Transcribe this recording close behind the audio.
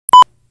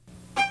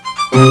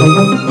I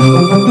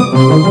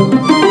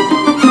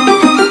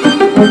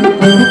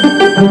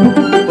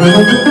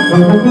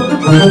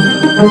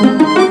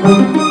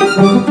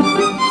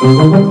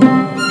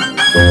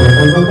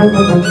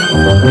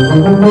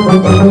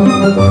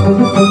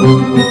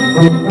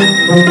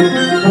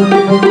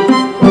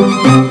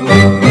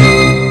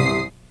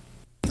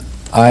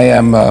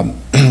am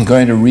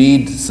going to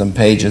read some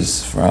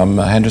pages from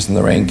Henderson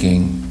the Rain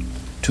King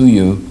to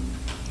you,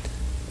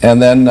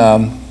 and then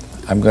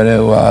I'm going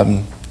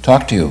to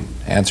talk to you,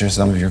 answer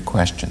some of your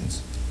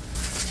questions.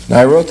 Now,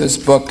 I wrote this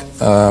book,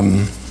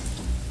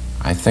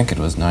 I think it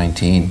was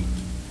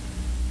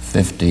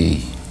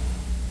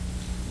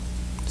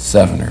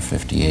 1957 or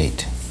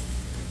 58.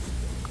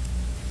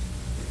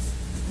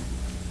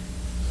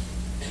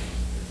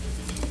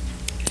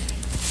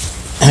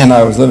 And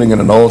I was living in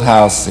an old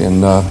house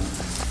in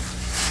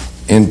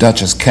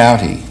Dutchess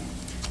County,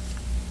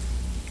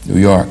 New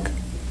York,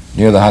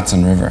 near the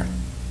Hudson River.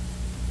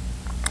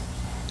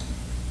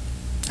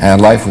 And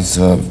life was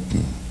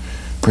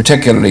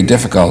particularly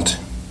difficult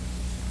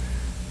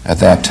at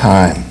that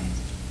time.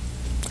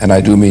 And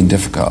I do mean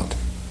difficult.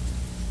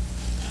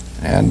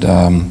 And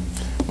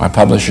my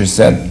publisher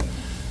said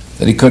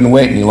that he couldn't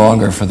wait any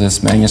longer for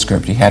this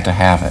manuscript. He had to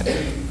have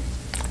it.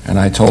 And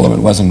I told him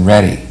it wasn't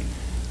ready.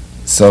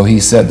 So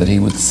he said that he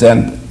would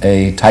send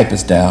a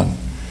typist down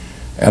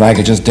and I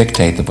could just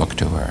dictate the book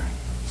to her.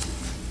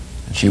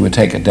 And she would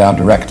take it down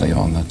directly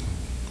on the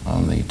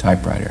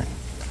typewriter.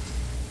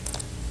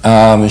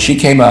 And she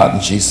came out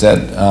and she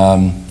said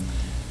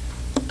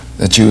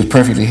that she was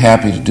perfectly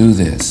happy to do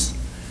this,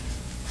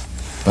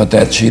 but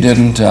that she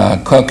didn't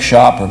cook,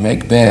 shop, or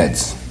make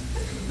beds.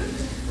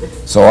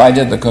 So I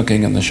did the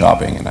cooking and the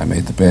shopping, and I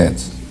made the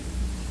beds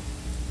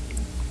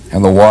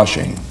and the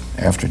washing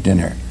after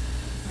dinner.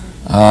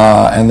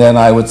 And then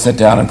I would sit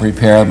down and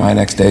prepare my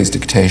next day's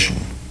dictation.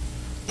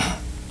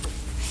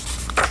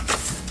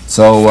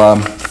 So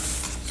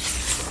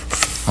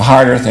the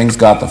harder things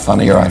got, the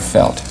funnier I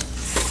felt.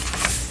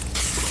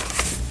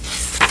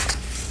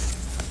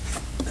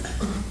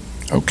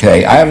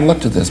 Okay, I haven't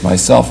looked at this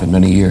myself in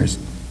many years.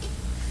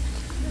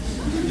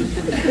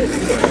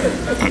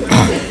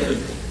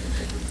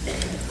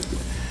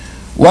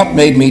 What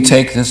made me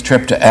take this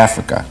trip to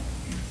Africa?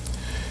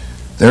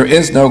 There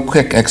is no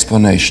quick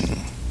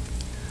explanation.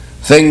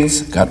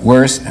 Things got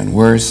worse and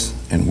worse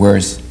and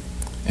worse,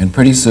 and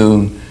pretty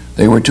soon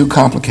they were too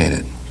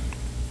complicated.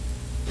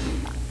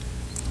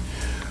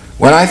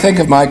 When I think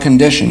of my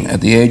condition at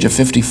the age of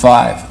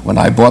 55, when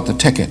I bought the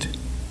ticket,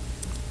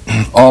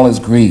 all is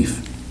grief.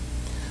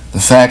 The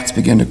facts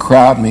begin to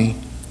crowd me,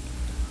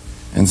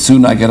 and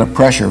soon I get a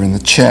pressure in the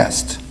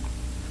chest.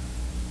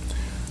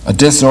 A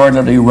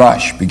disorderly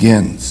rush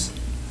begins.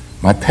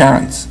 My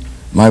parents,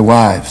 my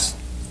wives,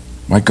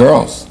 my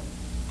girls,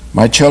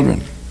 my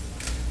children,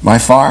 my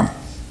farm,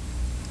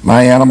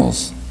 my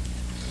animals,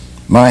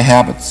 my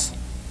habits,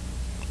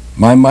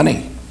 my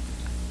money,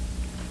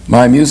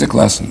 my music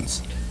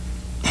lessons,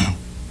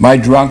 my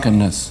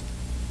drunkenness,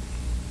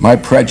 my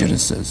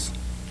prejudices,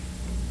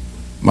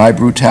 my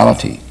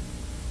brutality,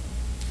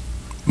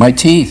 my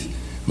teeth,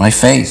 my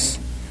face,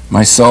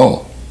 my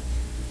soul.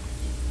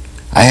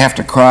 I have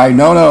to cry,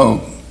 no,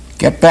 no,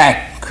 get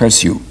back,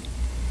 curse you.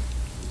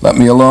 Let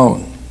me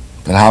alone.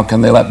 But how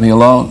can they let me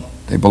alone?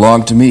 They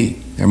belong to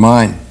me, they're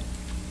mine.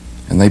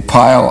 And they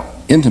pile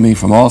into me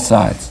from all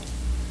sides.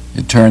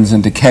 It turns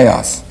into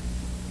chaos.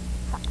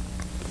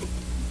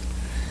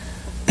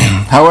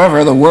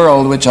 However, the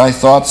world, which I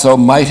thought so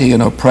mighty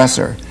an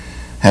oppressor,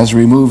 has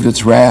removed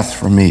its wrath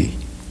from me.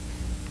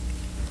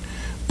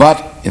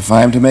 But if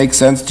I am to make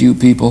sense to you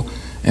people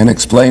and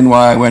explain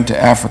why I went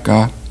to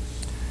Africa,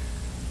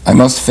 I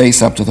must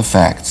face up to the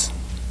facts.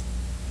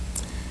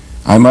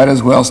 I might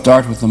as well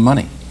start with the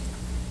money.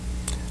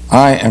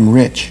 I am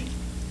rich.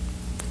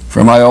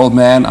 From my old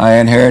man, I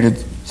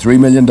inherited $3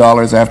 million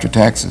after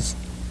taxes.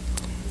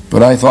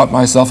 But I thought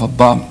myself a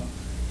bum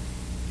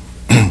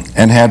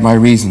and had my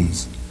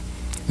reasons.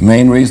 The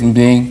main reason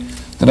being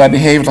that I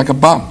behaved like a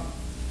bum.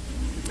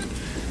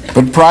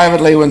 But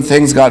privately, when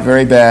things got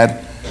very bad,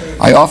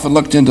 I often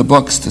looked into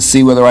books to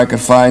see whether I could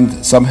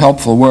find some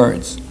helpful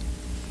words.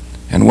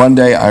 And one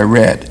day I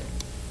read,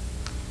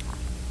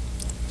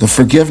 "The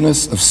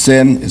forgiveness of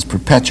sin is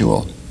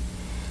perpetual,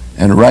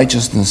 and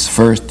righteousness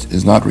first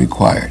is not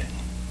required."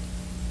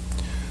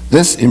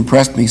 This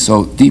impressed me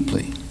so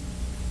deeply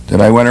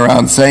that I went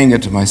around saying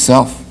it to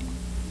myself.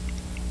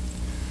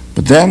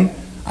 But then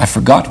I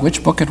forgot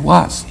which book it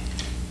was.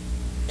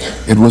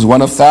 It was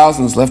one of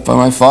thousands left by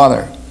my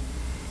father,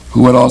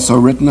 who had also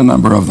written a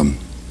number of them.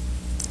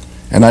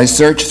 And I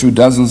searched through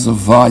dozens of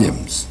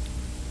volumes.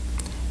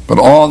 But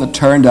all that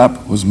turned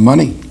up was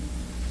money.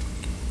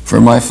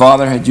 For my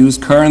father had used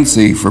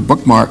currency for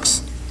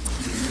bookmarks.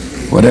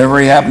 Whatever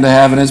he happened to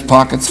have in his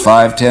pockets,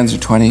 5, 10s, or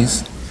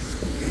 20s.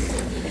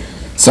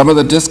 Some of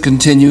the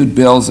discontinued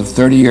bills of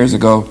 30 years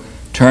ago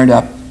turned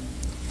up,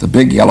 the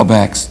big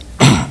yellowbacks.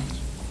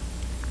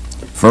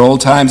 For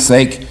old time's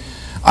sake,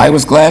 I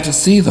was glad to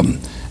see them,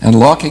 and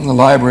locking the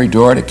library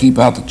door to keep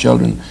out the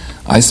children,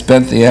 I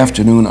spent the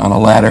afternoon on a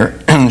ladder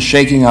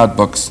shaking out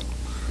books,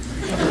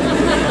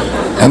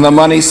 and the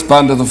money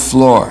spun to the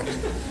floor.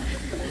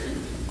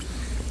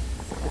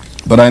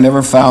 But I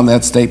never found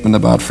that statement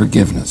about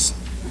forgiveness.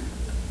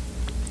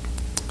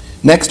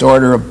 Next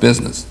order of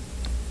business.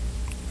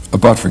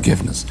 About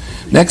forgiveness.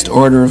 Next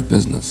order of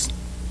business.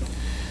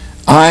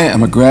 I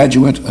am a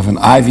graduate of an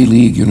Ivy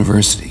League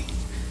university.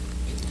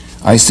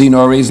 I see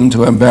no reason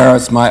to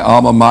embarrass my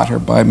alma mater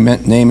by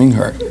naming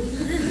her.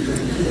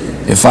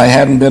 If I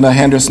hadn't been a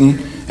Henderson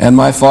and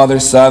my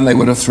father's son, they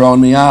would have thrown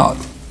me out.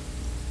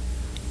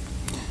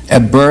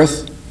 At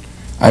birth,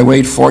 I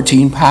weighed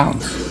 14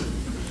 pounds,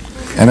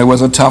 and it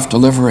was a tough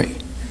delivery.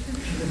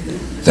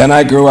 Then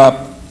I grew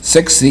up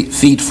 6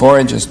 feet 4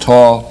 inches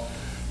tall,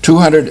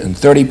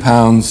 230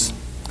 pounds,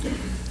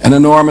 an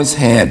enormous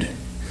head,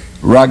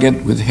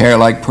 rugged with hair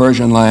like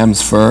Persian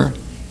lamb's fur,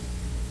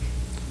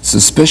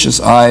 suspicious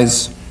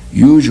eyes,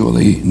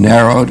 usually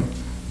narrowed,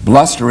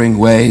 blustering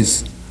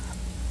ways,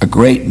 a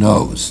great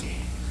nose.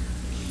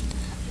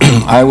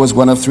 I was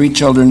one of 3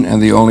 children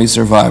and the only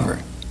survivor.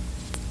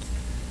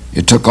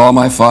 It took all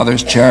my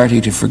father's charity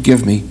to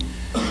forgive me,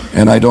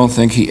 and I don't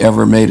think he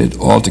ever made it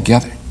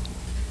altogether.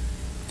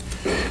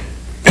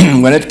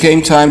 When it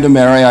came time to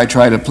marry, I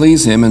tried to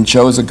please him and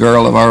chose a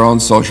girl of our own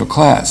social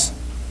class.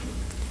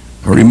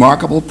 A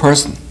remarkable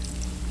person,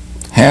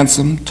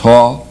 handsome,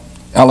 tall,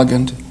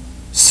 elegant,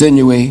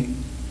 sinewy,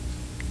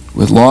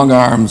 with long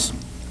arms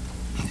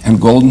and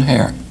golden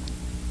hair.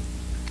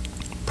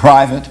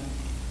 Private,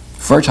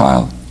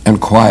 fertile, and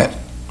quiet.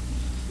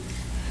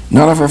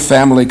 None of her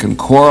family can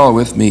quarrel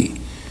with me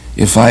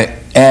if I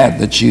add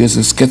that she is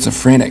a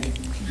schizophrenic,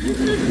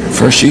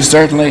 for she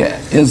certainly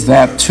is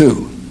that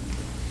too.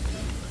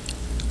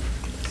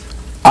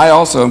 I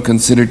also am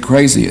considered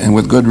crazy, and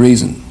with good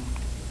reason.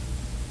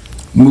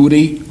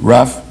 Moody,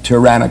 rough,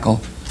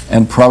 tyrannical,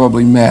 and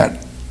probably mad.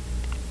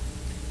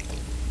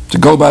 To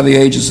go by the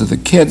ages of the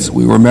kids,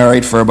 we were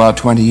married for about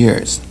 20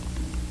 years.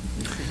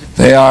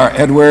 They are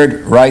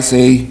Edward,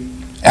 Ricey,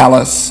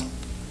 Alice,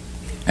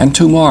 and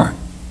 2 more.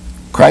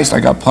 Christ, I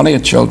got plenty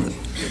of children.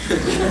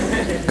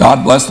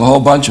 God bless the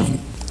whole bunch of them.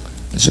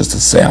 It's just a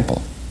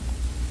sample.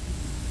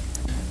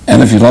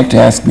 And if you'd like to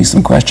ask me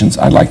some questions,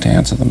 I'd like to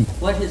answer them.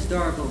 What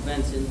historical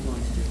events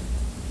influenced you?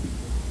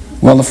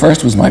 Well, the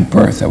first was my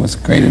birth. That was a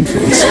great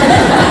influence.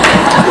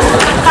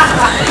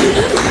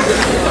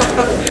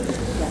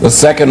 The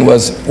second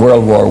was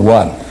World War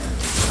I,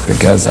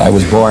 because I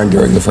was born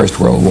during the First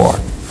World War.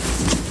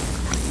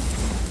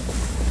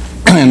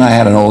 And I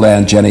had an old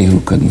Aunt Jenny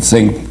who couldn't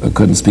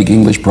speak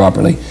English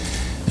properly,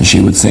 and she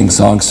would sing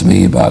songs to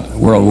me about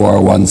World War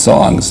I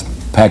songs.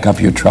 Pack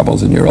up your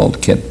troubles in your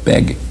old kit,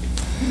 beg,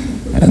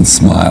 and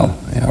smile,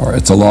 or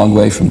it's a long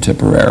way from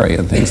Tipperary,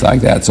 and things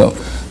like that. So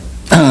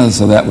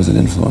that was an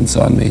influence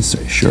on me,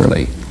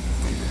 surely.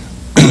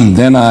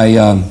 Then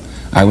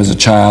I was a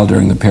child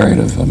during the period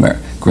of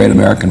great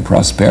American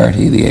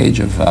prosperity, the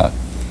age of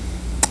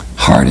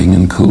Harding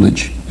and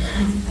Coolidge.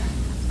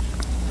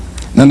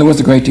 Then there was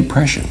the Great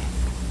Depression,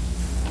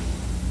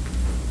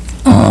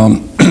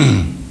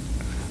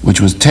 which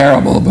was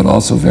terrible, but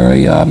also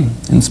very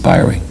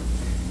inspiring.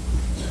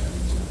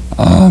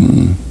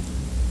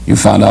 You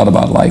found out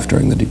about life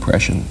during the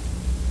Depression.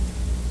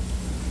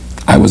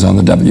 I was on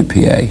the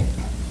WPA.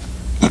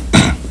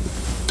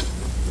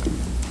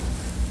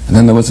 And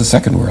then there was the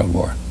Second World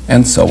War,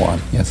 and so on,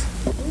 yes?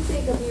 You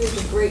think of you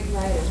as a great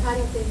writer. How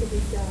do you think of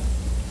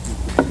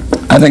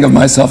yourself? I think of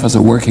myself as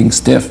a working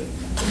stiff.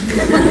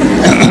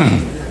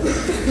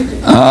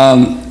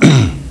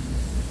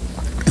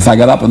 If I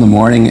got up in the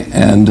morning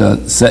and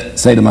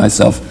say to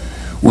myself,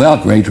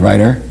 well, great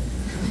writer,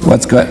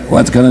 what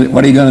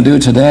are you going to do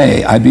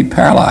today? I'd be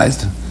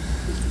paralyzed.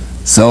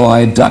 So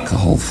I duck the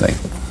whole thing.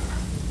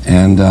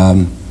 And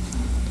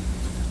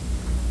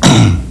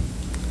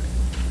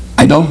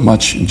I don't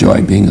much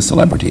enjoy being a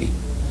celebrity.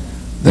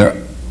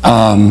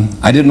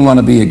 I didn't want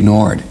to be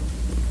ignored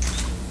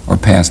or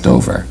passed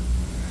over.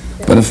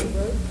 But if,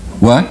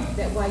 what? Is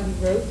that why you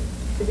wrote?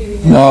 To be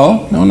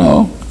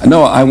remembered?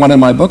 No, I wanted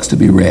my books to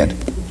be read.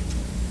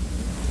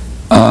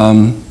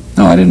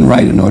 No, I didn't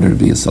write in order to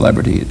be a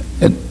celebrity.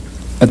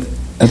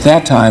 At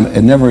that time,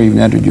 it never even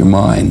entered your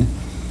mind.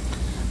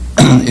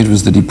 It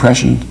was the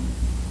Depression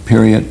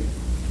period.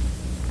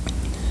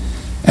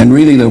 And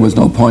really there was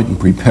no point in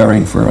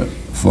preparing for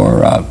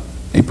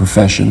a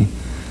profession,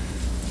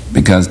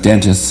 because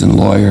dentists and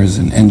lawyers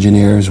and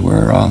engineers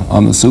were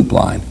on the soup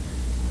line.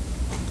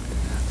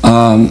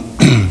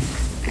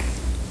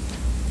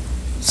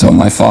 So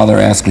my father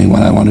asked me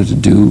what I wanted to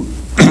do,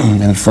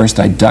 and at first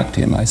I ducked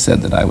him. I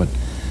said that I would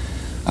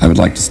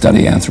like to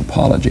study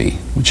anthropology,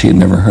 which he had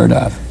never heard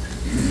of.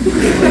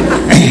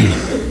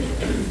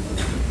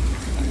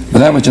 But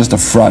that was just a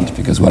front,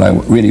 because what I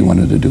really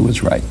wanted to do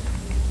was write.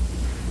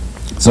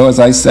 So as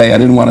I say, I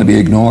didn't want to be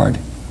ignored.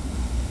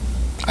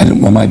 I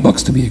didn't want my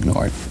books to be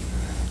ignored.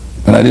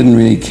 But I didn't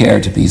really care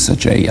to be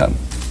such a,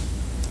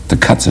 to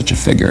cut such a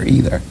figure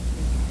either.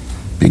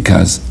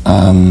 Because,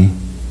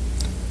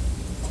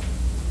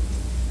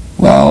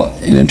 well,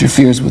 it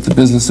interferes with the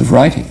business of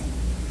writing.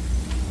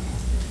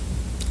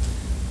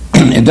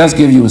 It does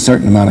give you a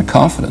certain amount of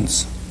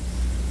confidence,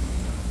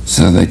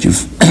 so that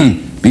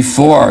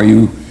before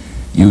you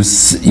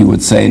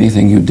would say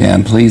anything you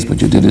damn please,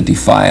 but you did it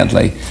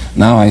defiantly.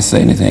 Now I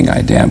say anything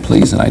I damn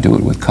please, and I do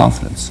it with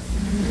confidence.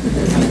 Do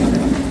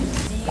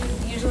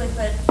you usually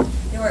put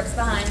your works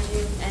behind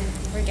you and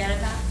forget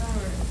about them?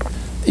 Or?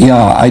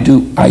 Yeah, I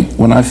do.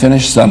 When I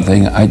finish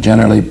something, I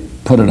generally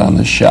put it on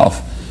the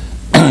shelf,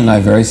 and I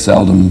very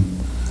seldom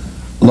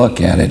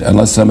look at it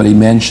unless somebody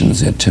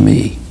mentions it to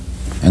me.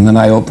 And then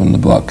I open the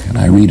book and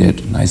I read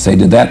it and I say,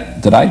 did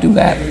I do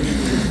that?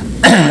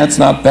 That's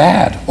not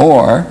bad.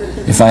 Or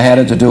if I had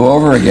it to do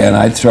over again,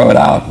 I'd throw it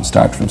out and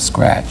start from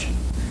scratch.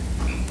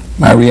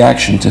 My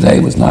reaction today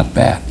was not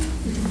bad.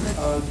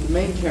 The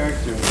main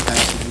character in the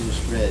passage you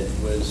just read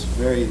was a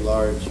very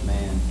large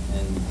man,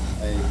 and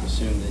I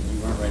assume that you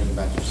weren't writing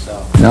about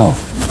yourself. No.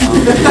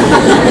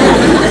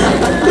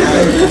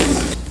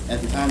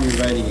 At the time you were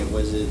writing it,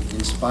 was it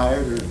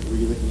inspired, or were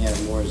you looking at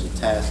it more as a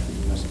task that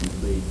you must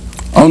complete?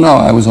 Oh no,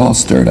 I was all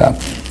stirred up.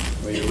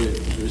 Were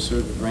you sort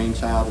of a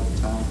brainchild at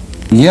the time?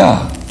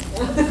 Yeah.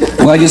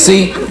 Well, you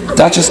see,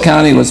 Dutchess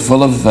County was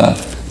full of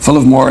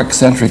more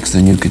eccentrics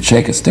than you could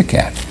shake a stick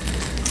at,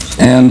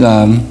 and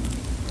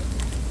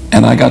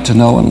I got to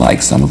know and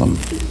like some of them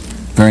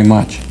very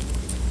much.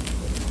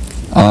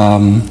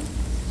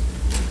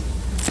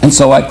 And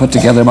so I put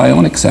together my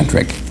own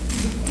eccentric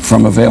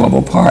from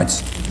available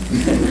parts,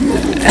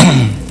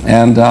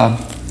 and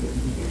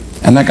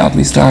that got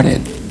me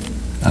started,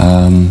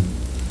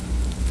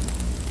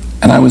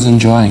 and I was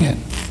enjoying it.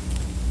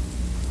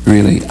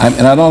 Really,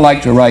 and I don't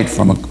like to write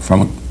from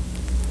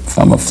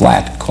a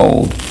flat,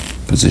 cold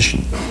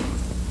position.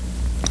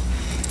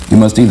 You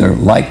must either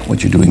like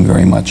what you're doing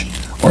very much,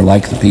 or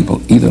like the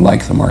people, either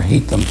like them or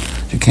hate them.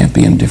 You can't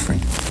be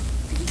indifferent.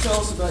 Could you tell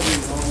us about your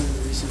involvement in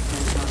the recent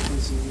PEN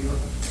conference in New York?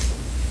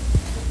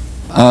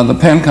 The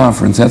PEN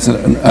conference, that's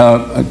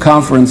a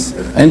conference,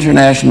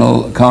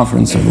 international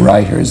conference of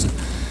writers.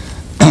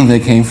 They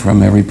came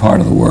from every part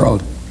of the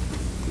world.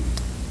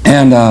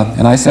 And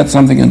I said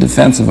something in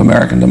defense of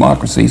American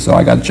democracy, so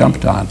I got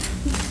jumped on.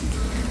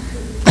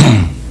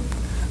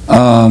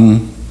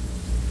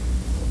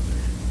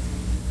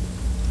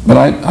 But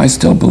I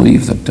still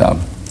believe that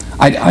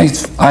I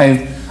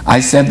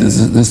said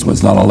this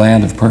was not a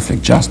land of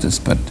perfect justice,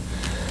 but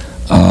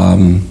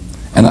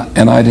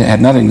and I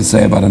had nothing to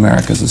say about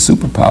America as a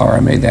superpower. I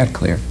made that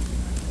clear.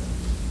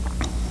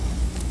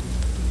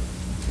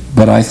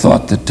 But I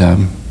thought that,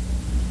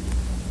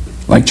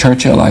 like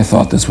Churchill, I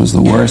thought this was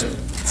the worst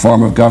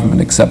form of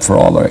government except for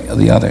all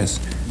the others.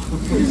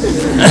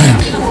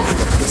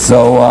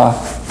 So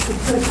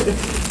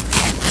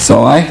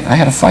I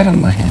had a fight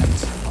on my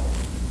hands.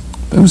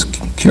 It was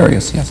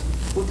curious, yes.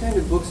 What kind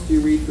of books do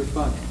you read for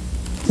fun?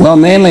 Well,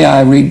 mainly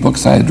I read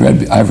books I've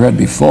read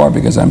before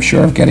because I'm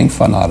sure of getting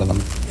fun out of them.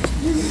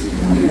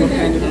 What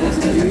kind of books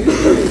do you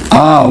read?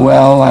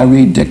 Well, I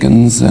read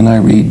Dickens, and I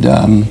read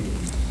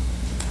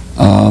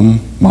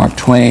Mark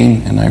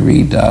Twain, and I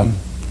read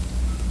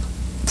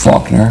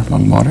Faulkner,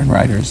 among modern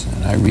writers,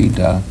 and I read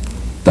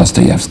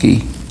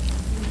Dostoevsky,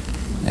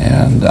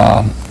 and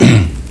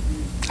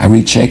I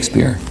read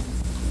Shakespeare,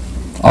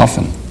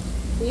 often.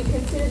 Do you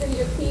consider them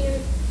your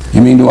peers?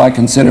 You mean, do I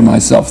consider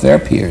myself their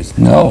peers?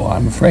 No,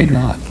 I'm afraid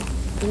not.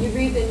 When you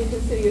read them, you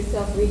consider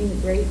yourself reading the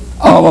greats?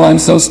 Oh, well, I'm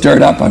so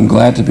stirred up, I'm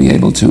glad to be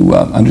able to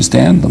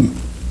understand them,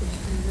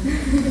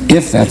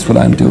 if that's what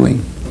I'm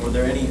doing. Were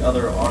there any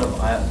other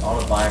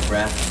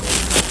autobiographical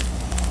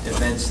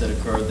events that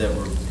occurred that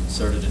were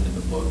inserted into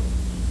the book?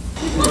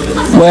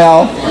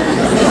 Well,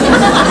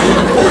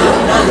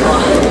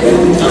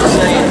 Just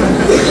saying.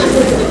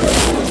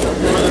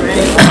 Were there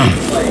any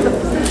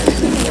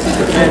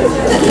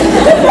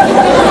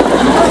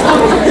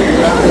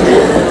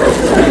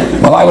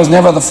well, I was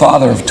never the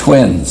father of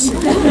twins.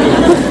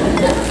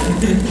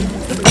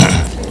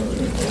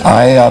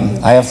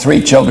 I have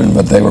 3 children,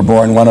 but they were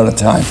born one at a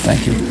time.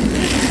 Thank you.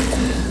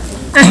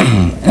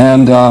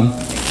 And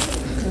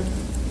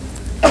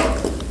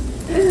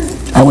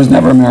I was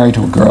never married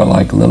to a girl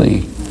like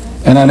Lily,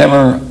 and I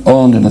never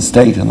owned an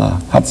estate in the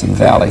Hudson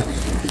Valley.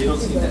 You don't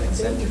seem that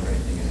eccentric or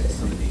anything in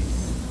some of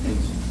these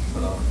things you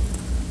put on.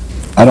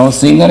 I don't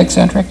seem that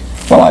eccentric?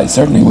 Well, I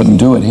certainly wouldn't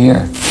do it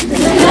here.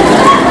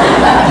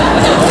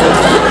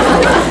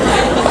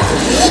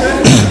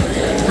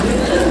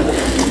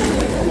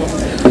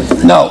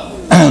 No,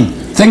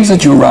 things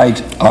that you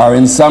write are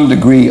in some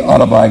degree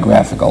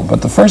autobiographical,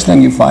 but the first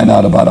thing you find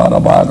out about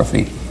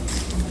autobiography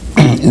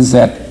is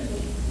that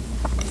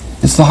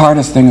it's the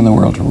hardest thing in the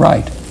world to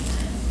write.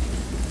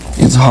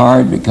 It's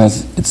hard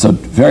because it's so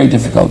very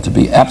difficult to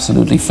be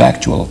absolutely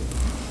factual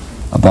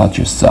about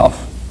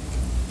yourself.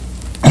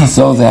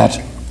 So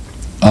that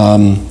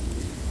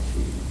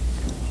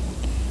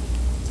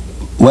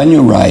when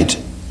you write,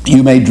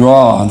 you may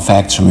draw on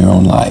facts from your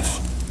own life.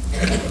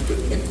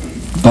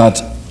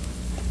 But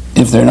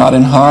if they're not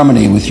in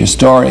harmony with your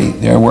story,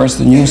 they're worse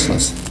than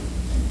useless.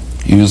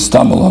 You just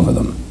stumble over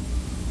them.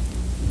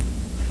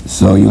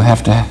 So you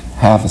have to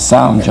have a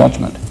sound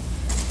judgment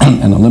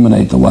and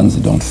eliminate the ones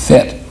that don't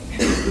fit.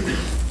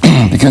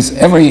 Because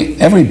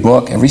every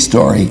book, every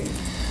story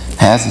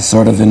has a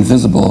sort of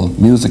invisible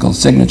musical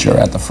signature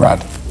at the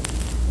front.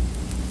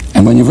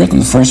 And when you've written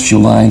the first few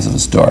lines of a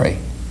story,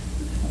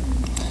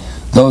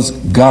 those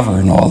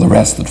govern all the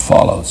rest that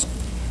follows.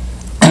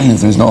 And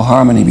if there's no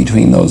harmony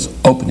between those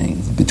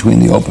openings, between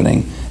the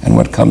opening and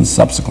what comes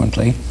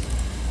subsequently,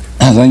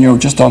 then you're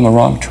just on the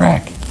wrong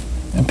track.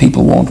 And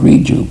people won't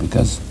read you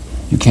because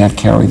you can't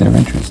carry their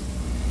interest.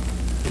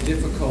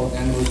 Difficult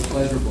and most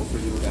pleasurable for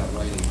you about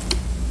writing?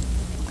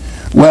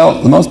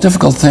 Well, the most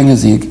difficult thing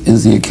is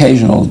the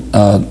occasional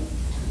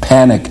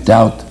panic,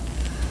 doubt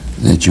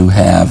that you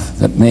have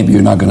that maybe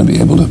you're not going to be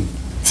able to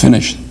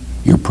finish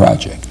your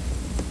project.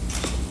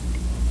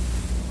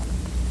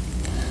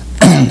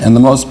 And the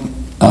most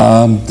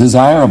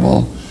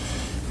desirable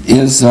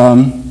is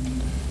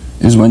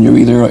when you're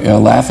either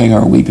laughing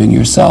or weeping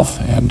yourself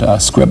and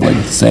scribbling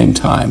at the same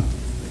time,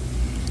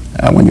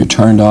 when you're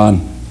turned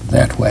on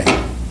that way.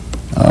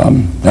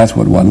 That's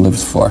what one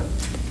lives for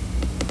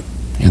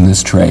in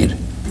this trade.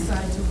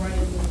 Decided to write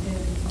and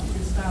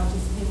your style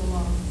just came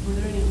along. Were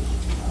there any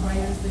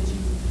writers that you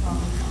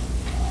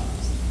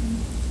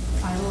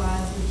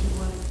idolized that you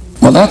wanted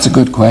to? Well, that's a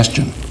good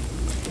question.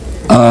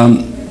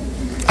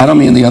 I don't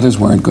mean the others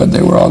weren't good,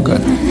 they were all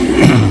good.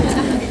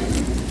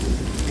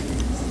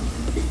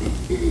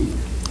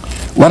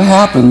 What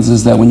happens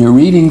is that when you're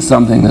reading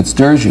something that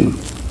stirs you,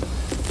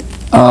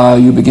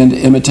 you begin to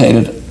imitate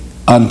it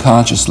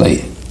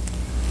unconsciously.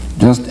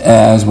 Just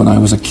as when I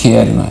was a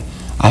kid and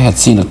I had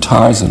seen a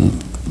Tarzan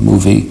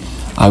movie,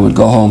 I would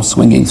go home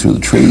swinging through the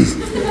trees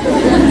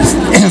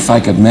if I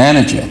could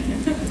manage it.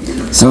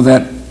 So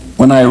that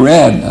when I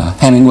read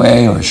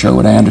Hemingway or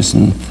Sherwood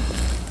Anderson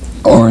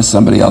or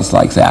somebody else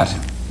like that,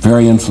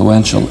 very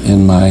influential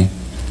in my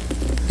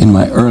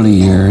early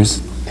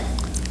years,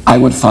 I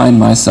would find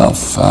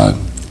myself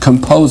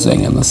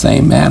composing in the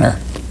same manner.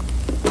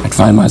 I'd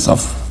find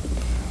myself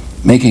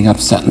making up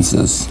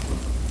sentences.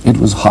 It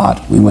was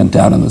hot. We went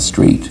down in the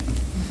street.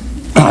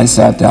 I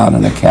sat down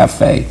in a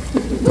cafe.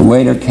 The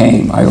waiter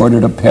came. I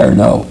ordered a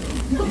Pernod.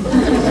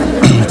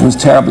 It was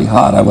terribly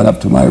hot. I went up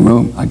to my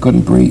room. I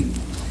couldn't breathe,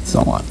 so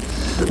on.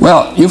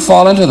 Well, you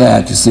fall into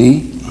that, you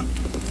see.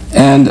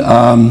 And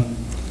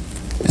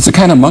it's a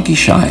kind of monkey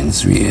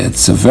shines.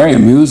 It's very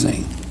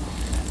amusing.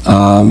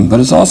 But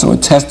it's also a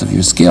test of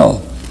your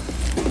skill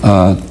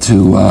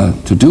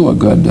to do a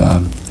good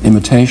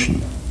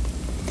imitation.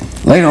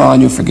 Later on,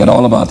 you forget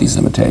all about these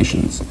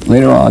imitations.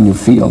 Later on, you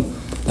feel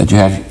that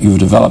you've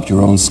developed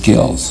your own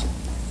skills.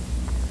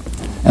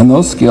 And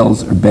those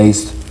skills are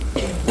based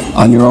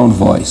on your own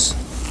voice,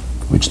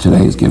 which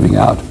today is giving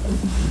out.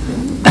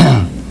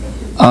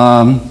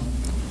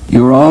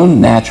 Your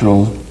own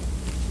natural,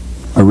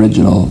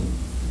 original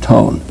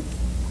tone,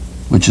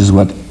 which is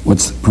what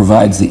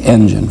provides the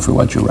engine for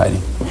what you're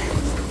writing.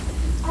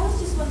 I was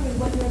just wondering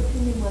what your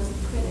opinion was of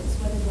critics,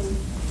 whether they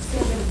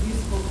still have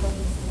useful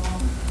critics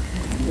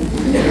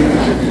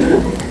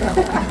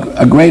at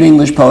all. A great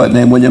English poet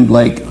named William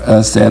Blake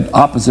said,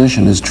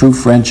 "Opposition is true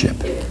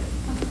friendship,"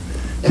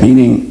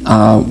 meaning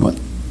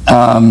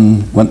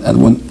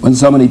when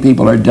so many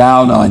people are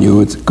down on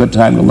you, it's a good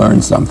time to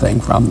learn something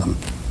from them.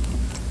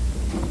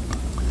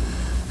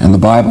 And the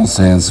Bible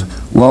says,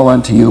 "Woe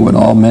unto you when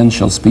all men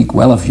shall speak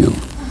well of you."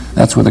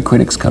 That's where the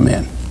critics come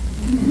in.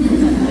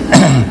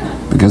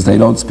 Because they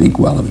don't speak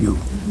well of you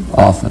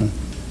often.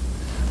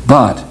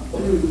 But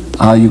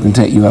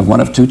you have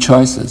one of two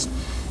choices.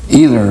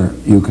 Either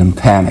you can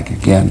panic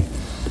again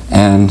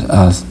and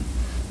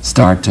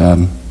start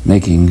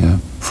making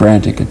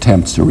frantic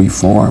attempts to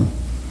reform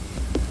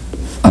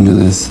under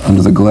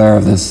the glare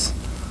of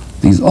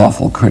these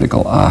awful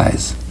critical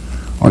eyes,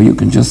 or you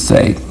can just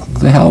say,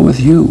 "The hell with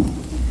you.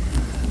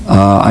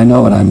 I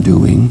know what I'm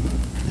doing.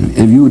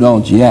 If you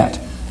don't yet,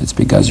 it's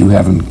because you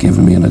haven't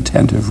given me an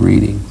attentive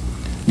reading."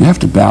 You have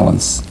to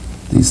balance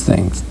these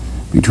things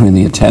between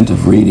the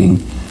attentive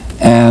reading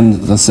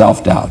and the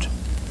self-doubt.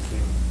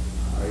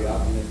 Are you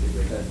optimistic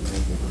or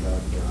pessimistic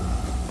about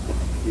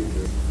the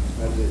future?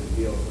 How does it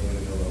feel to win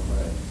a Nobel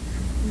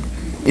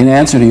Prize? In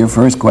answer to your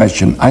first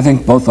question, I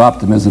think both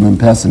optimism and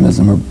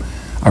pessimism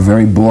are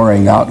very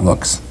boring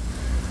outlooks.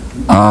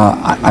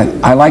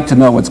 I like to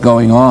know what's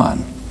going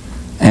on,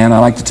 and I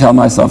like to tell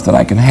myself that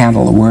I can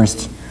handle the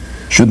worst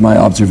should my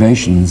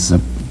observations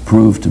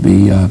prove to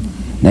be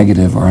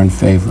negative or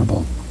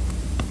unfavorable.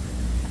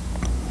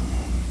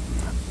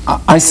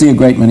 I see a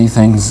great many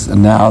things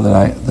now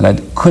that I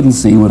couldn't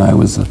see when I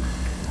was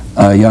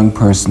a young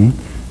person,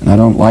 and I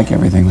don't like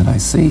everything that I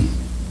see.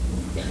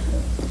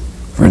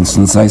 For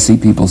instance, I see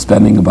people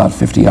spending about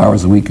 50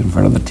 hours a week in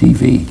front of the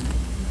TV,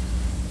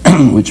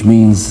 which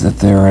means that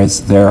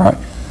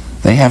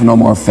they have no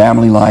more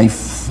family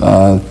life.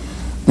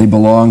 They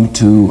belong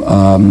to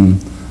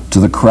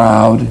the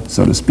crowd,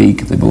 so to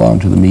speak. They belong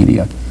to the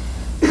media.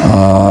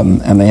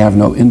 And they have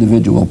no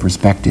individual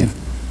perspective.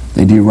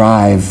 They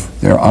derive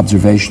their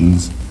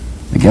observations,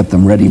 they get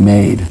them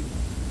ready-made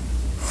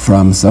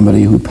from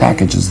somebody who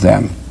packages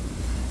them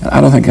I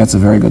don't think that's a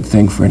very good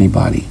thing for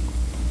anybody.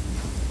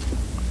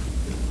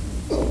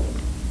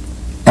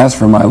 As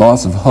for my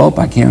loss of hope,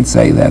 I can't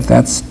say that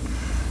that's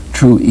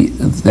true.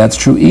 That's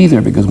true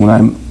either, because when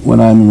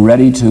I'm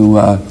ready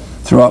to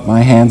throw up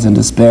my hands in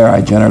despair,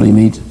 I generally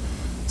meet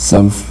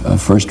some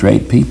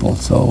first-rate people.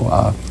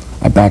 So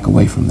I back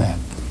away from that.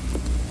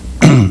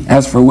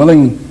 As for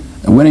winning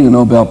the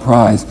Nobel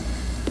Prize,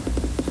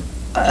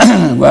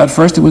 well, at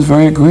first it was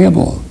very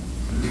agreeable.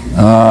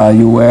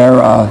 You wear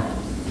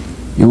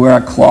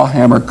a claw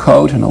hammer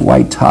coat and a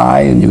white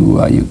tie, and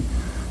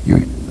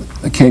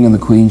the king and the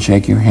queen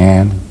shake your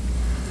hand.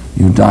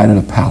 You dine at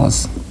a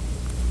palace,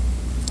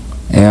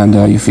 and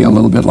you feel a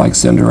little bit like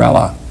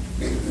Cinderella.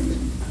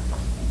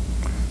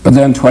 But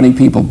then 20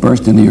 people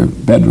burst into your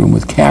bedroom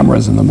with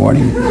cameras in the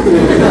morning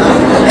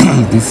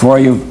before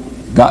you've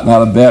gotten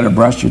out of bed or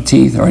brushed your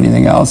teeth or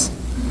anything else,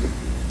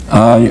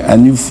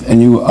 and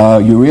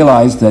you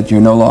realize that you're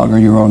no longer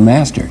your own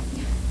master.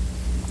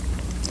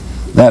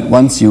 That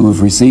once you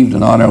have received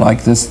an honor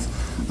like this,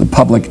 the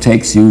public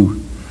takes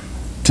you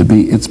to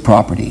be its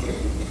property,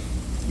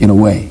 in a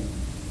way.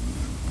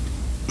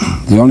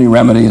 The only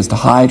remedy is to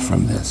hide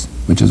from this,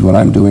 which is what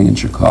I'm doing in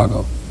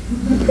Chicago,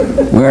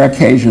 where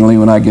occasionally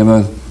when I give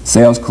a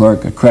sales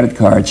clerk a credit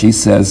card, she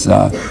says,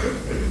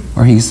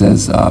 or he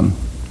says,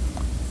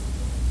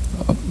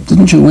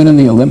 didn't you win in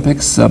the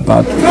Olympics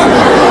about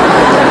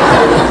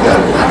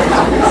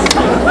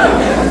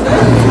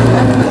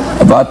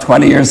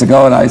 20 years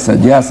ago? And I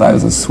said, yes, I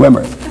was a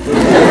swimmer.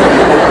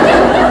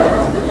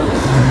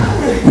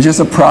 Which is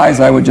a prize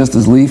I would just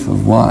as lief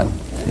have won.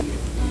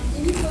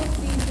 In your book,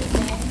 Seize the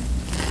Man,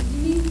 do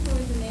you mean for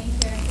the main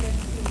character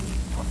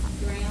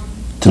to drown?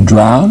 To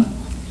drown? Or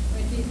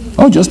did he...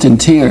 Oh, just in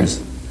tears.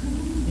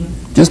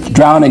 Just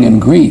drowning in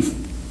grief.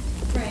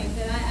 Right,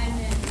 but I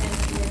meant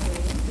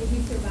metaphorically. Did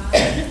he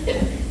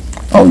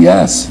survive? Oh,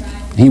 yes.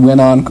 He went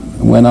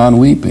on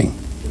weeping.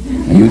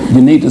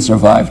 You need to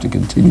survive to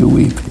continue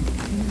weeping.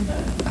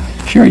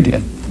 Sure he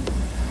did.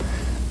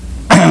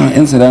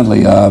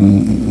 Incidentally,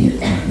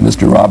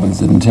 Mr. Robbins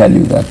didn't tell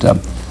you that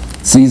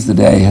Seize the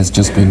Day has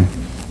just been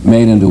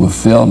made into a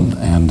film,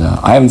 and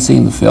I haven't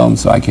seen the film,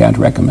 so I can't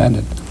recommend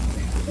it.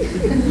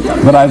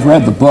 But I've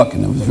read the book,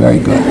 and it was very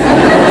good.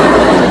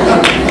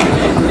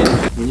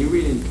 When you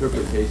read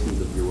interpretations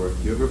of your work,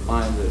 do you ever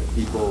find that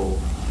people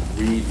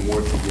read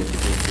more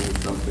significantly in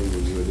something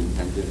than you had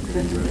intended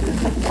when you wrote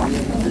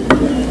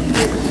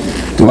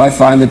it? Do I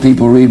find that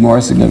people read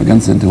more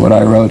significance into what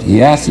I wrote?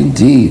 Yes,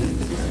 indeed.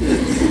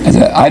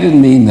 I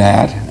didn't mean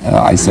that,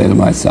 I say to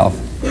myself.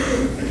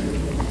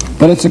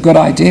 But it's a good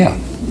idea.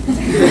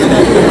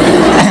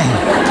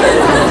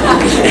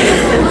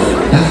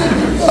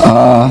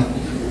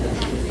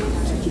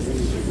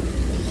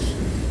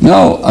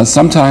 No,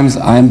 sometimes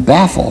I'm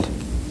baffled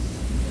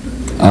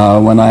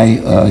when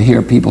I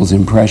hear people's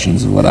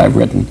impressions of what I've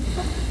written.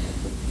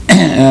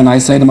 And I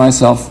say to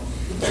myself,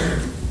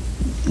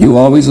 you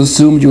always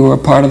assumed you were a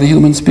part of the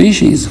human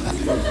species.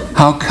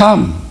 How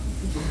come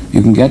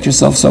you can get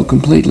yourself so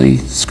completely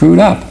screwed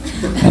up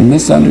and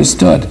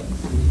misunderstood?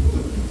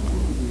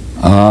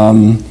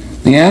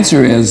 The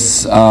answer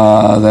is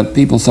that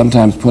people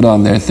sometimes put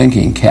on their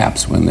thinking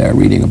caps when they're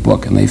reading a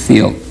book, and they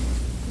feel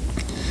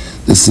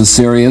this is a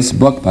serious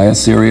book by a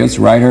serious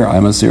writer,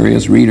 I'm a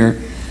serious reader,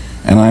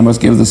 and I must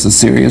give this a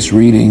serious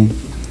reading.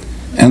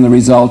 And the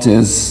result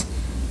is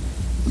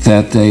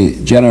that they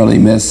generally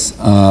miss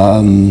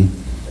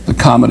the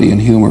comedy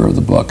and humor of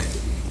the book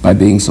by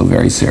being so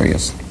very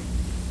serious.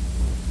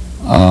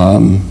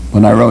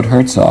 When I wrote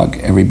Herzog,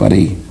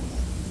 everybody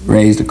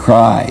raised a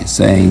cry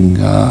saying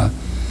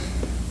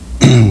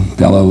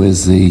Bellow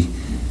is the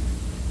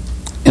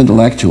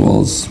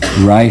intellectual's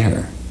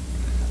writer.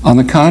 On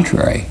the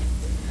contrary,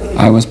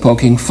 I was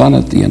poking fun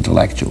at the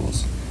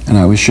intellectuals, and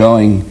I was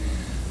showing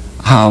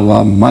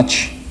how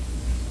much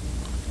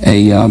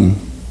a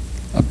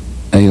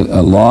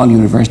long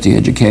university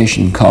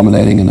education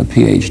culminating in a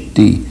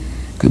PhD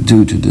could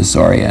do to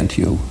disorient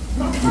you,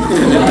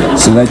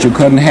 so that you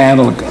couldn't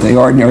handle the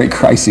ordinary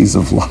crises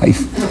of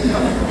life.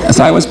 As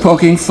I was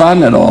poking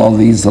fun at all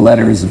these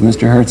letters of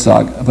Mr.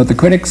 Herzog, but the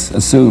critics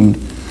assumed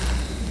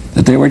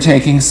that they were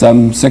taking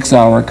some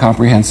 6-hour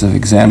comprehensive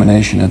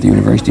examination at the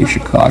University of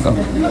Chicago,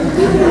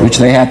 which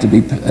they had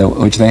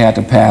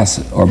to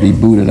pass or be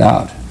booted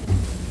out.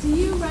 Do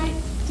you write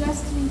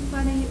just to be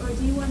funny, or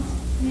do you want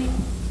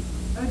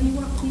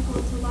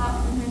people to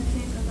laugh and then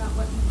think about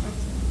what you've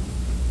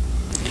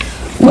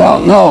written? Well,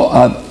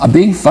 no,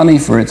 being funny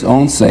for its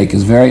own sake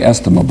is very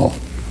estimable.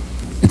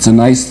 It's a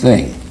nice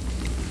thing.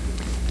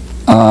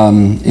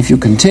 If you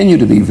continue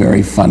to be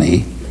very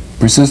funny,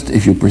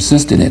 if you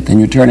persist in it, then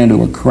you turn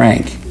into a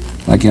crank,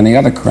 like any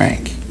other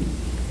crank,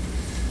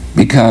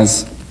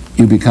 because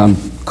you become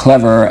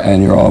clever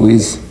and you're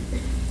always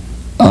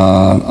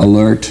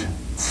alert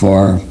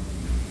for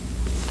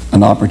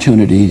an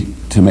opportunity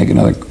to make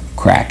another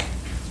crack,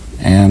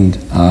 and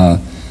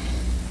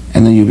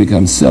then you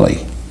become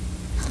silly.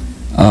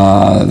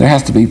 There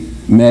has to be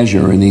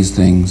measure in these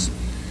things,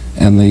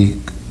 and the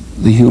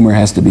the humor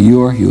has to be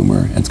your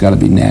humor. It's got to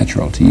be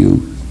natural to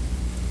you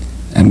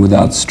and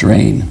without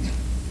strain.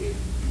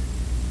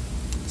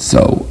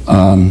 So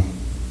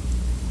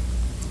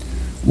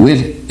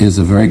wit is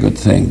a very good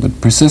thing,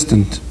 but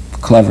persistent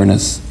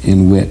cleverness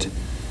in wit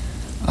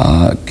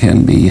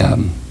can be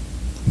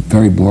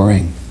very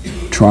boring,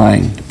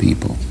 trying to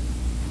people.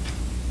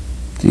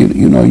 So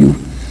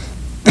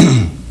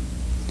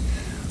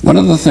one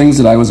of the things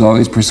that I was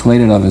always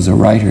persuaded of as a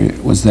writer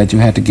was that you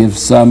had to give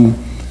some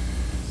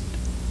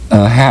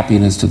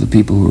happiness to the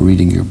people who were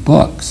reading your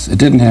books. It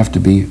didn't have to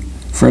be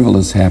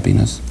frivolous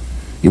happiness.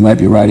 You might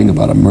be writing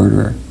about a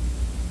murderer,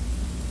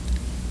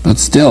 but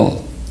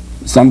still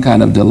some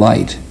kind of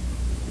delight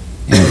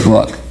in a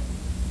book.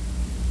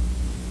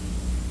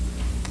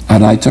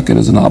 And I took it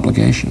as an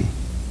obligation.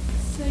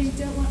 So you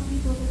don't want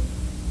people to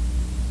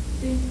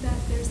think that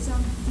there's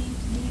some deep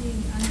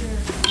meaning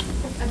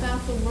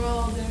about the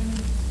world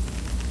and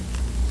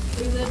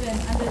we live in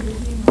under the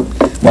humor?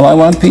 Well, I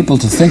want people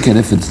to think it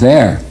if it's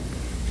there,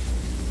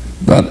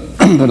 but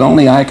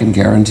only I can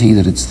guarantee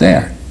that it's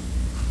there.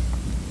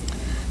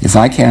 If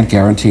I can't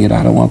guarantee it,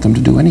 I don't want them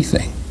to do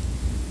anything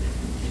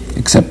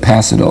except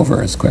pass it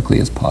over as quickly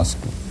as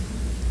possible.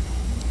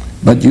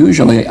 But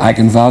usually I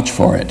can vouch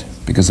for it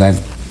because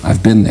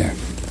I've been there,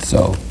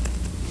 so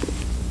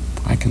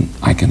I can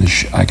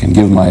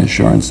give my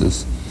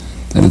assurances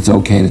that it's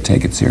okay to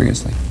take it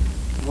seriously.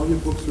 All your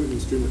books written in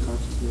stream of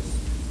consciousness,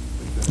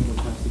 like that one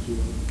passage you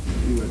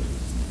read.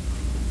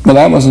 Well,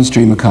 that wasn't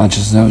stream of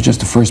consciousness. That was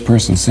just a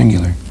first-person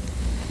singular.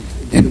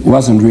 It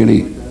wasn't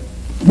really,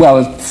 well,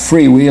 it's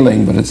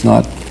freewheeling, but it's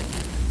not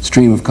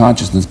stream of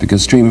consciousness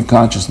because stream of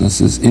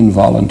consciousness is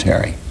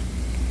involuntary.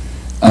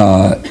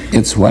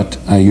 It's what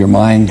your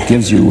mind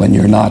gives you when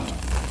you're not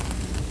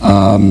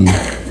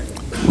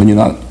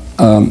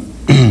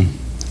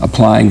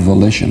applying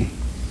volition.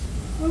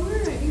 When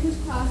we're in English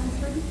classes,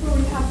 right before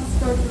we have to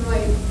start to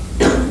write,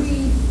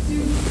 we do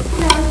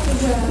character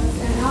webs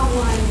and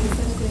outlining and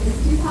such things.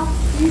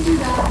 Do you do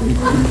that?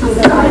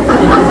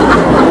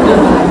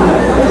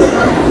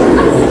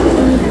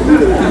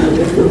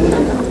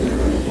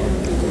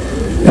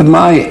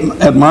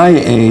 At my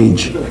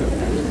age,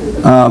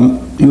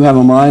 you have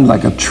a mind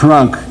like a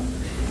trunk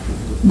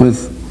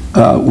with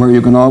where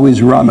you can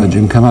always rummage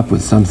and come up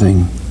with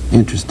something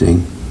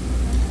interesting.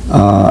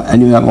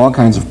 And you have all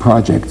kinds of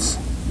projects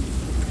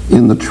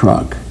in the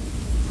trunk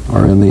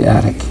or in the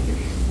attic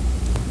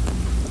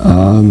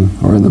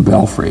or in the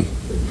belfry.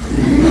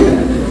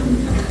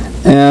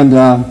 And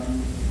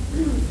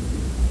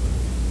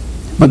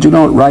but you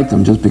don't write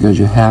them just because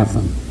you have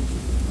them.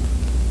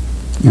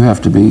 You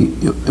have to be,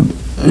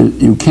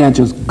 you can't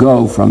just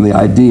go from the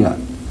idea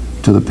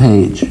to the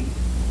page.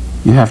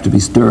 You have to be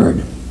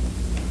stirred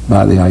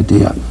by the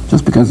idea.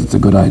 Just because it's a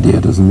good idea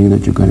doesn't mean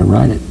that you're going to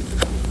write it.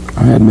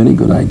 I've had many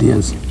good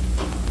ideas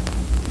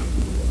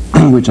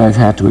which I've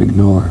had to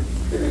ignore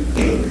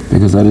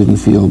because I didn't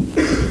feel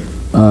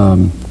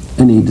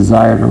any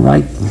desire to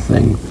write the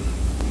thing.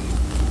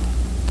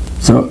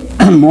 So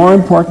more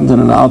important than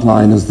an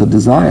outline is the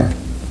desire.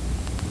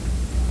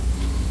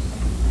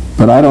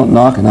 But I don't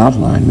knock an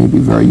outline. It may be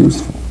very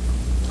useful.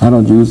 I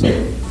don't use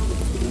it.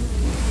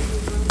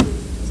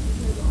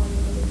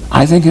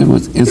 I think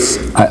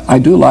I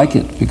do like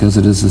it because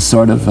it is a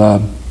sort of a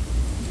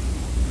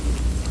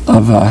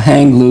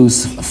hang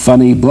loose,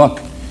 funny book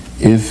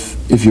if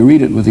you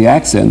read it with the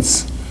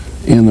accents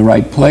in the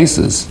right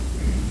places.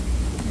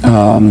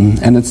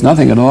 And it's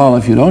nothing at all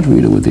if you don't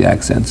read it with the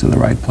accents in the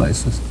right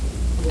places.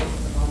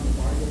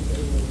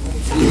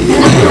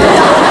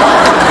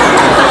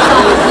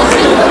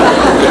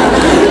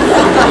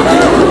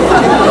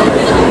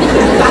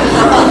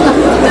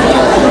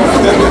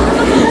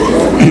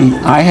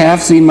 I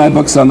have seen my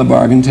books on the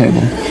bargain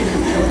table,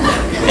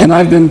 and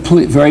I've been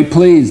very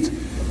pleased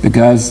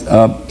because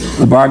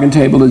the bargain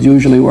table is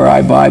usually where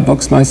I buy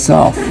books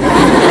myself.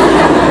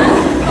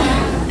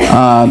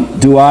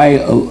 Do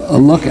I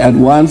look at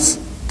once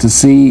to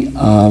see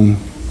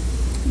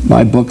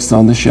my books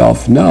on the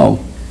shelf?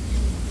 No.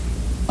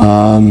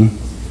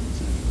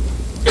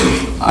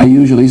 I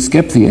usually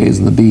skip the A's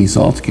and the B's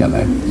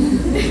altogether.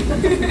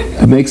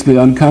 It makes me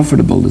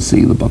uncomfortable to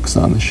see the books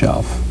on the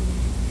shelf.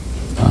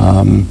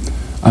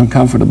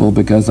 Uncomfortable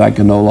because I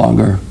can no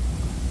longer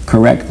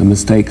correct the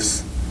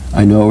mistakes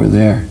I know are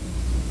there.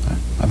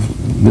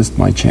 I've missed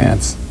my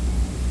chance.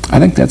 I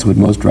think that's what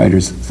most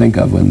writers think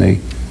of when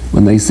they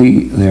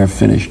see their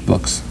finished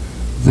books.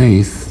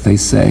 They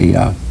say,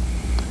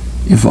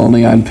 if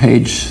only on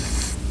page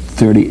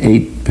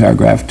 38,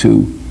 paragraph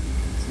 2,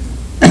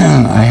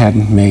 I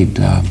hadn't made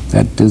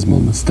that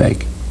dismal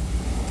mistake.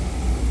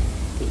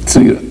 So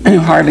you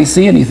hardly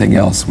see anything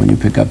else when you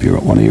pick up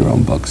one of your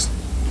own books.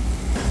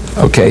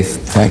 Okay,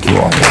 thank you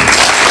all.